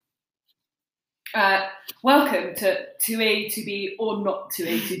Welcome to 2A, 2B, or not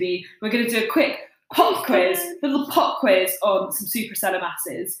 2A, 2B. We're going to do a quick pop quiz, a little pop quiz on some superstellar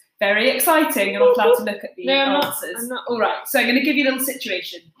masses. Very exciting. You're not allowed to look at the answers. I'm not. All right, so I'm going to give you a little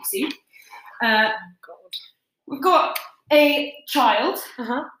situation, you see. We've got a child.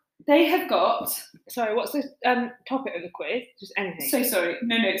 They have got... Sorry, what's the topic of the quiz? Just anything. So sorry.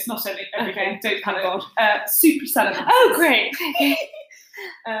 No, it's not everything. Okay. Don't panic. Superstellar masses. Oh, great.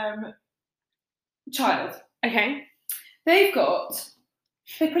 Child. Okay. They're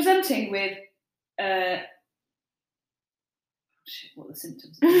presenting with what are the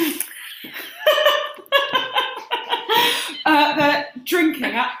symptoms? They're drinking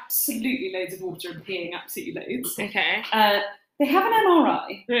absolutely loads of water and peeing absolutely loads. Okay. They have an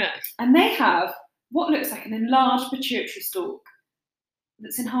MRI. Yeah. And they have what looks like an enlarged pituitary stalk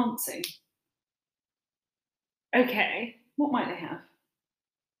that's enhancing. Okay. What might they have?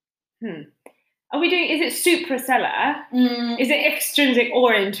 Are we doing, is it suprasellar? Is it extrinsic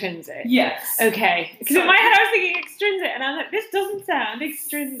or intrinsic? Yes. Okay. Because in my head I was thinking extrinsic and I was like, this doesn't sound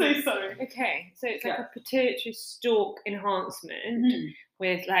extrinsic. So sorry. Okay. So it's like a pituitary stalk enhancement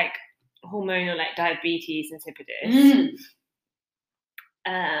with like hormonal like diabetes insipidus.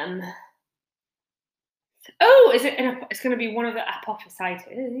 Oh, is it it's going to be one of the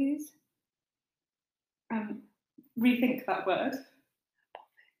apophysitis? Rethink that word.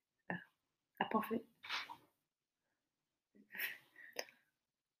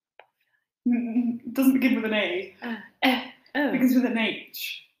 Doesn't begin with an A. It begins with an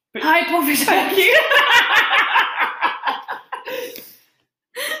H. Hypophysitis. Thank you.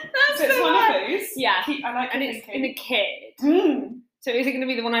 That's so it's one of those. Yeah. I like and it's in a kid. So is it going to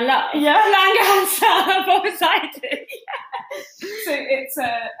be the one I love? Yeah. Langerhans hypophysitis. So it's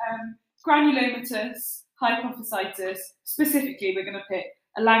granulomatous hypophysitis. Specifically, we're going to pick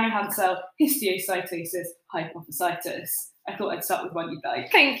a Langerhans histiocytosis hypophysitis. I thought I'd start with one you'd like.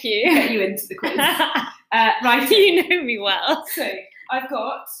 Thank you. Get you into the quiz. Right. You know me well. So I've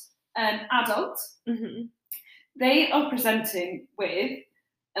got an adult. They are presenting with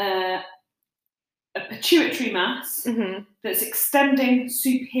a pituitary mass that's extending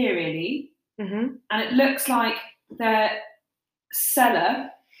superiorly, and it looks like their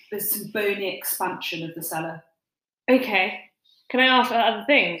sella, there's some bony expansion of the sella. Okay. Can I ask other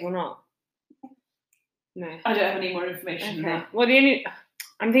things or not? No. I don't have any more information than that. Well,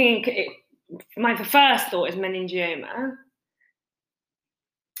 I'm thinking, the first thought is meningioma.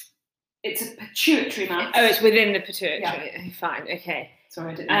 It's a pituitary mass. Oh, it's within the pituitary. Yeah. Fine, okay.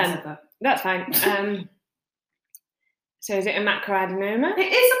 Sorry, I didn't answer that. That's fine. So is it a macroadenoma?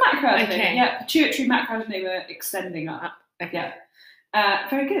 It is a macroadenoma. Okay. Yeah, pituitary macroadenoma extending up. Okay. Yeah.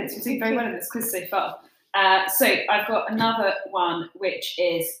 Very good. You're doing very well in this quiz so far. So I've got another one, which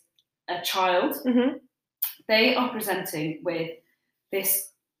is a child. They are presenting with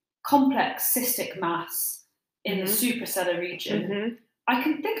this complex cystic mass in the suprasellar region. I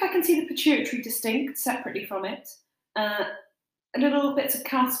can see the pituitary distinct separately from it. A little bits of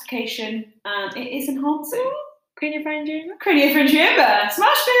calcification, and it is enhancing. Craniopharyngioma? Craniopharyngioma!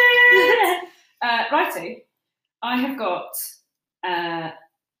 Smashed it! Righty. I have got...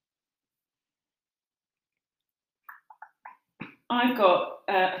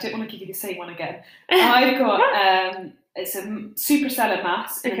 I don't want to give you the same one again. I've got, it's a suprasellar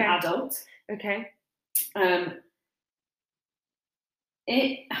mass in an adult. Okay.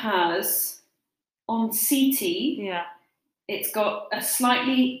 It has, on CT, it's got a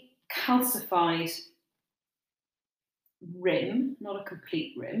slightly calcified rim, not a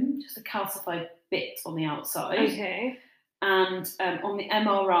complete rim, just a calcified bit on the outside. Okay. And on the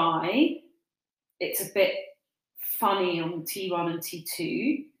MRI, it's a bit funny on T1 and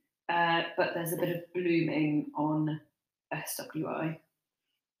T2, but there's a bit of blooming on SWI.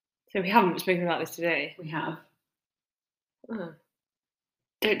 So we haven't spoken about this today? We have. Oh.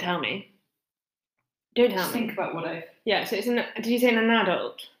 Don't tell me. Don't tell Just me. think about what I've... Yeah, so did you say an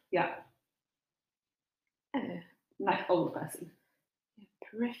adult? Yeah. Oh. Like old person.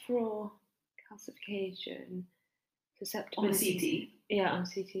 Peripheral calcification, susceptibility. On CT? Yeah, on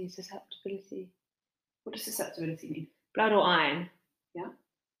CT, susceptibility. What does susceptibility mean? Blood or iron. Yeah.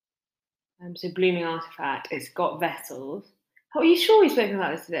 So blooming artifact, it's got vessels. Oh, are you sure we've spoken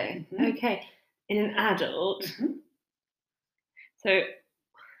about this today? Okay. In an adult. So,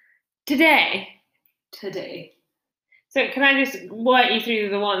 today. So can I just work you through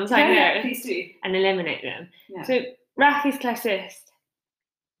the ones I know? Yeah, please do. And eliminate them. Yeah. So Rathke's cyst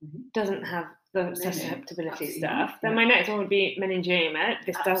doesn't have the susceptibility stuff. Then my next one would be meningioma.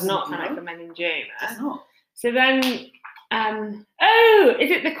 This does not sound like a meningioma. It does not. So then Oh,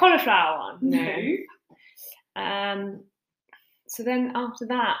 is it the cauliflower one? No. So then after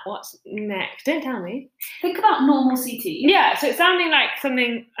that, what's next? Don't tell me. Think about normal CT. Yeah, so it's sounding like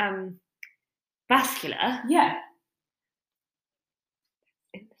something vascular. Yeah.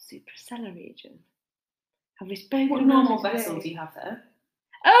 In the suprasellar region. Have we spoken What about normal it today? vessel do you have there?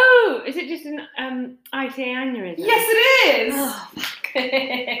 Oh, is it just an ICA aneurysm? Yes, it is. Oh, fuck.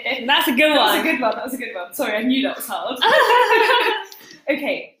 That's a good one. That was a good one. Sorry, I knew that was hard.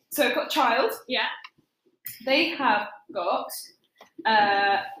 Okay, so I've got a child. Yeah. They have got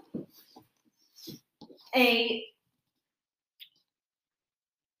a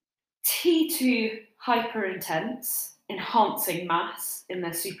T2 hyperintense enhancing mass in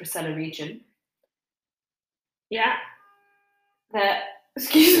their suprasellar region. Yeah.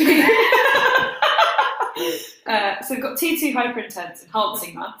 Excuse me. So we've got T2 hyperintense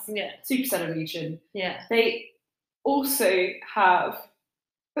enhancing mass, Yeah. suprasellar region. Yeah. They also have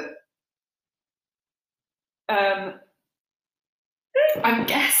I'm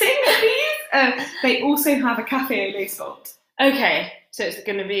guessing these. They also have a cafe au lait spot. Okay, so it's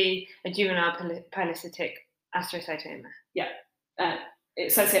going to be a juvenile pilocytic astrocytoma. Yeah.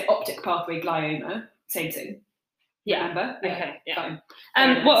 It says here optic pathway glioma. Same thing. Yeah. Remember? Okay. Yeah. Fine.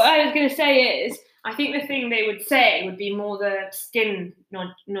 What I was going to say is, I think the thing they would say would be more the skin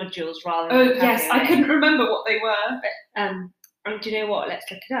nodules rather than. Oh yes, I couldn't remember what they were. Do you know what? Let's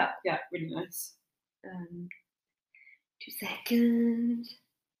look it up. Yeah, really nice. 2 seconds.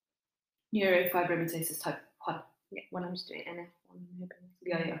 Neurofibromatosis type 1. Yeah, well, I'm just doing NF1.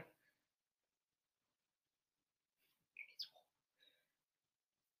 Yeah.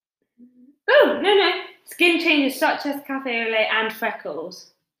 Oh, no. Skin changes such as cafe au lait and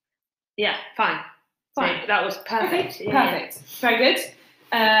freckles. Yeah, fine. So that was perfect. Okay, perfect. Very good.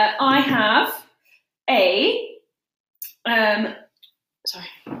 I have sorry,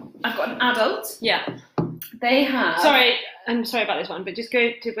 I've got an adult. Yeah. They have. Sorry, I'm sorry about this one, but just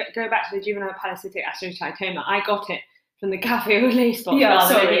go back to the juvenile pilocytic astrocytoma. I got it from the cafe au lait spot. Yeah,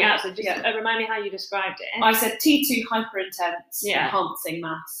 sorry. So just remind me how you described it. I said T2 hyperintense enhancing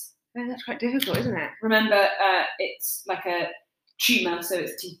mass. Oh, that's quite difficult, isn't it? Remember, it's like a tumour, so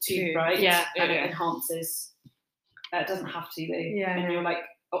it's T2, right? Yeah. And it enhances. It doesn't have to, though. Yeah. And your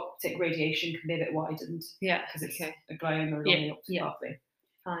optic radiation can be a bit widened. Yeah. Because it's a glioma along the optic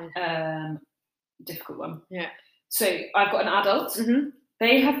pathway. Fine. Difficult one. Yeah. So I've got an adult. Mm-hmm.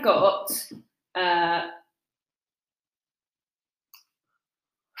 They have got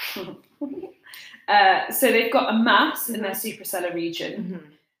so they've got a mass in their suprasellar region.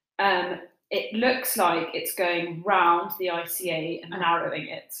 Mm-hmm. It looks like it's going round the ICA and narrowing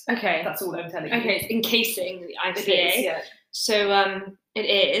it. Okay. That's all I'm telling you. Okay, it's encasing the ICA. It is, yeah. So it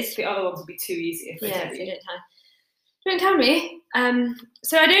is. The other ones will be too easy if I tell you. Don't tell me.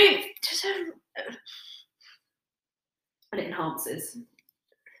 So I don't. And it enhances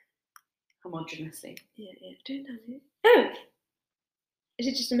homogeneously. Yeah. Don't tell me. Oh, is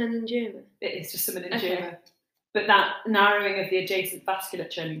it just a meningioma? It is just a meningioma. Okay. But that narrowing of the adjacent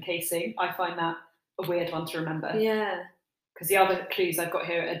vasculature and encasing, I find that a weird one to remember. Yeah. Because the other clues I've got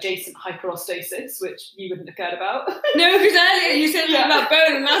here are adjacent hyperostosis, which you wouldn't have cared about. No, because earlier you said something about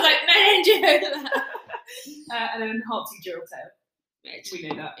bone, and I was like, meningioma. And an enhancing dural tail. We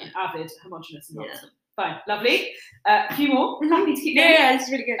know that. An avid homogeneous enhancement. Fine, lovely. A few more. Mm-hmm. Happy to keep going. Yeah, it's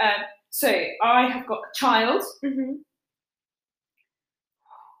really good. So I have got a child. Mm-hmm.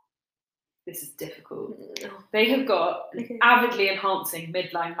 This is difficult. They have got avidly enhancing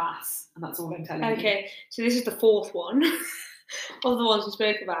midline mass, and that's all I'm telling you. Okay, so this is the fourth one of the ones we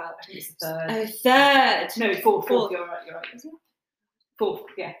spoke about. I think it's the third. Oh, third. No, fourth. You're right. Is it? Fourth.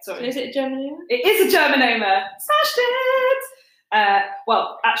 Yeah, sorry. So is it a germinoma? It is a germinoma. Smashed it.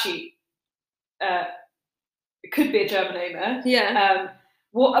 Well, actually, it could be a germinoma. Yeah.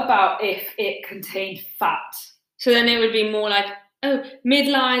 What about if it contained fat? So then it would be more like,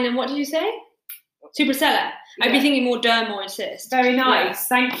 midline, and what did you say? Suprasellar. Yeah. I'd be thinking more dermoid cyst. Very nice. Yeah.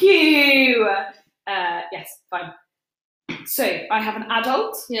 Thank you. Yes, fine. So I have an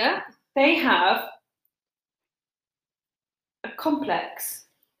adult. Yeah. They have a complex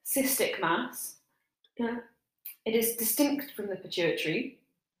cystic mass. Yeah. It is distinct from the pituitary.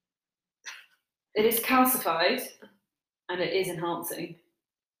 It is calcified, and it is enhancing.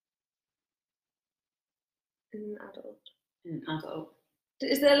 In an adult. In an adult.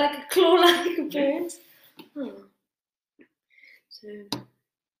 Is there like a claw-like appearance? Oh. So,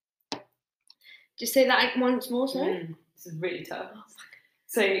 just say that once more, sorry? This is really tough. Oh,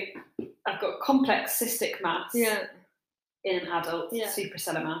 so, I've got a complex cystic mass in an adult,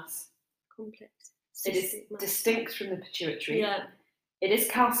 suprasellar mass. Complex It is distinct from the pituitary. Yeah. It is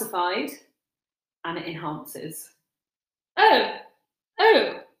calcified, and it enhances. Oh,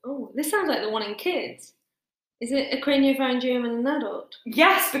 this sounds like the one in kids. Is it a craniopharyngium in an adult?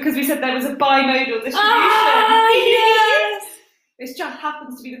 Yes, because we said there was a bimodal distribution. Ah, yes! This just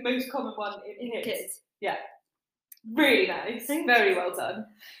happens to be the most common one in kids. Yeah. Really nice. Thanks. Very well done.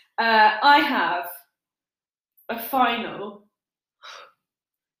 I have a final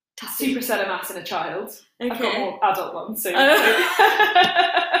suprasellar mass in a child. Okay. I've got more adult ones soon.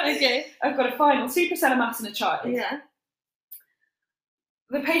 Okay. I've got a final suprasellar mass in a child. Yeah.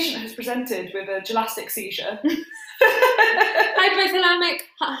 The patient has presented with a gelastic seizure. Hypothalamic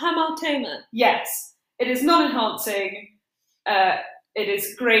hamartoma. Yes. It is non-enhancing. It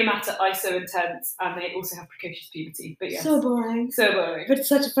is grey matter iso-intense, and they also have precocious puberty. But yes. So boring. So boring. But it's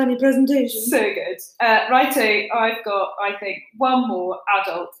such a funny presentation. So good. Righto, I've got, I think, one more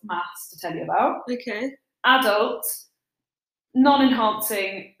adult mass to tell you about. Okay. Adult,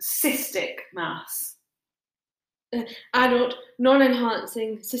 non-enhancing cystic mass. Adult,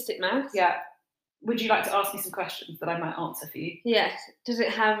 non-enhancing cystic mass. Yeah. Would you like to ask me some questions that I might answer for you? Yes. Does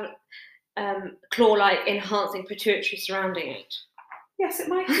it have claw-like enhancing pituitary surrounding it? Yes, it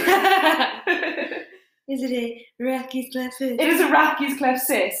might do. Is it a Rathke's cleft cyst? It is a Rathke's cleft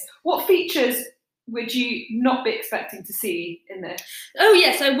cyst. What features would you not be expecting to see in this? Oh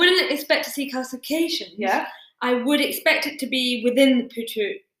yes, I wouldn't expect to see calcifications. Yeah. I would expect it to be within the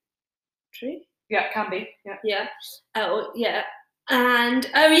pituitary. Yeah, it can be. Yeah. Yeah. Oh yeah. And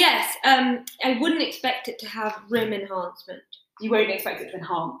oh yes, I wouldn't expect it to have rim enhancement. You won't expect it to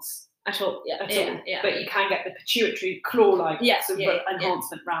enhance. At all, yeah, yeah. But you can get the pituitary claw-like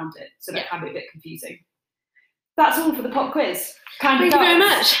enhancement round it, so that can be a bit confusing. That's all for the pop quiz. Thank you very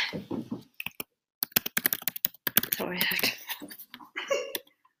much. Sorry, I have to